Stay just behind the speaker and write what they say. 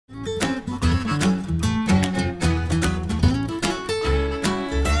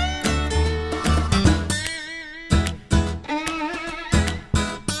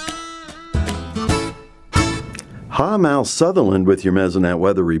Hi, I'm Al Sutherland with your Mesonet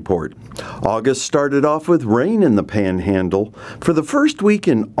Weather Report. August started off with rain in the Panhandle. For the first week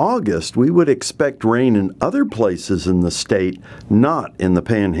in August, we would expect rain in other places in the state, not in the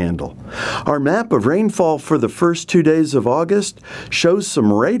Panhandle. Our map of rainfall for the first 2 days of August shows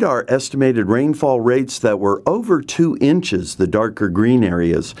some radar estimated rainfall rates that were over 2 inches, the darker green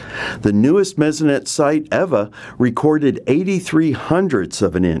areas. The newest Mesonet site, Eva, recorded 83 hundredths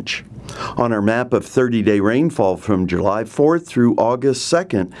of an inch. On our map of 30-day rainfall from July 4th through August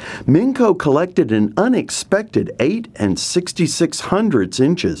 2nd, Minco collected an unexpected 8 and 66 hundredths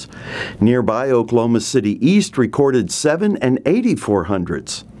inches. Nearby Oklahoma City East recorded 7 and 84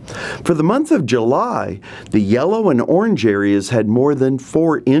 hundredths. For the month of July, the yellow and orange areas had more than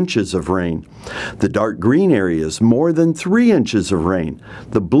 4 inches of rain. The dark green areas more than 3 inches of rain.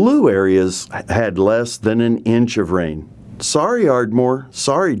 The blue areas had less than an inch of rain. Sorry, Ardmore.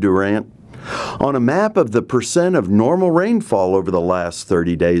 Sorry, Durant. On a map of the percent of normal rainfall over the last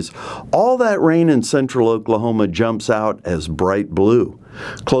 30 days, all that rain in central Oklahoma jumps out as bright blue,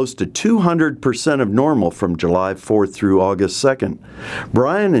 close to 200% of normal from July 4th through August 2nd.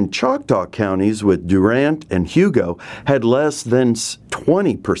 Bryan and Choctaw counties with Durant and Hugo had less than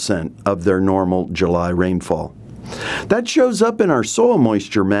 20% of their normal July rainfall. That shows up in our soil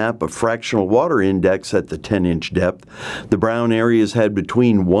moisture map of fractional water index at the 10-inch depth. The brown areas had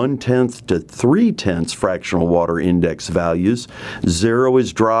between 1/10 to 3/10 fractional water index values. 0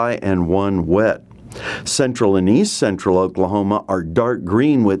 is dry and 1 wet. Central and east central Oklahoma are dark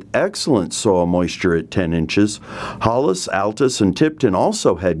green with excellent soil moisture at 10 inches. Hollis, Altus, and Tipton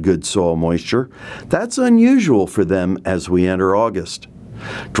also had good soil moisture. That's unusual for them as we enter August.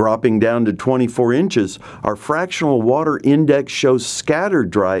 Dropping down to 24 inches, our fractional water index shows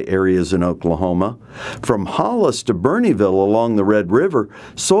scattered dry areas in Oklahoma. From Hollis to Bernieville along the Red River,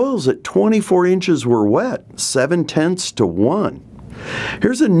 soils at 24 inches were wet, 7/10 to 1.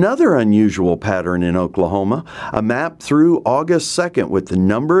 Here's another unusual pattern in Oklahoma, a map through August 2nd with the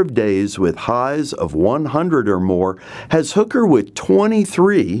number of days with highs of 100 or more has Hooker with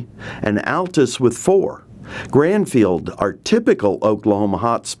 23 and Altus with 4. Granfield, our typical Oklahoma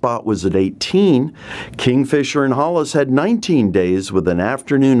hot spot, was at 18. Kingfisher and Hollis had 19 days with an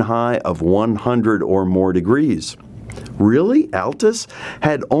afternoon high of 100 or more degrees. Really? Altus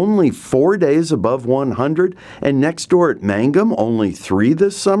had only 4 days above 100, and next door at Mangum only 3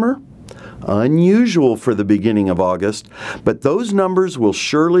 this summer? Unusual for the beginning of August, but those numbers will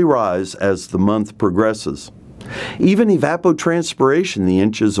surely rise as the month progresses. Even evapotranspiration, the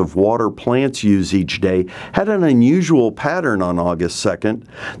inches of water plants use each day, had an unusual pattern on August 2nd.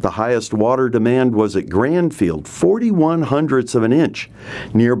 The highest water demand was at Granfield, 41 hundredths of an inch.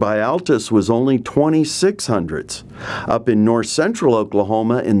 Nearby Altus was only 26 hundredths. Up in north central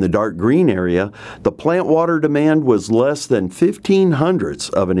Oklahoma in the dark green area, the plant water demand was less than 15 hundredths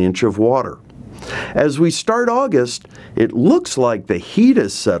of an inch of water. As we start August, it looks like the heat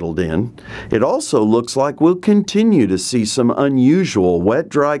has settled in. It also looks like we'll continue to see some unusual wet,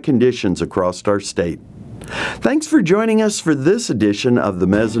 dry conditions across our state. Thanks for joining us for this edition of the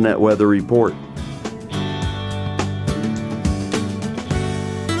Mesonet Weather Report.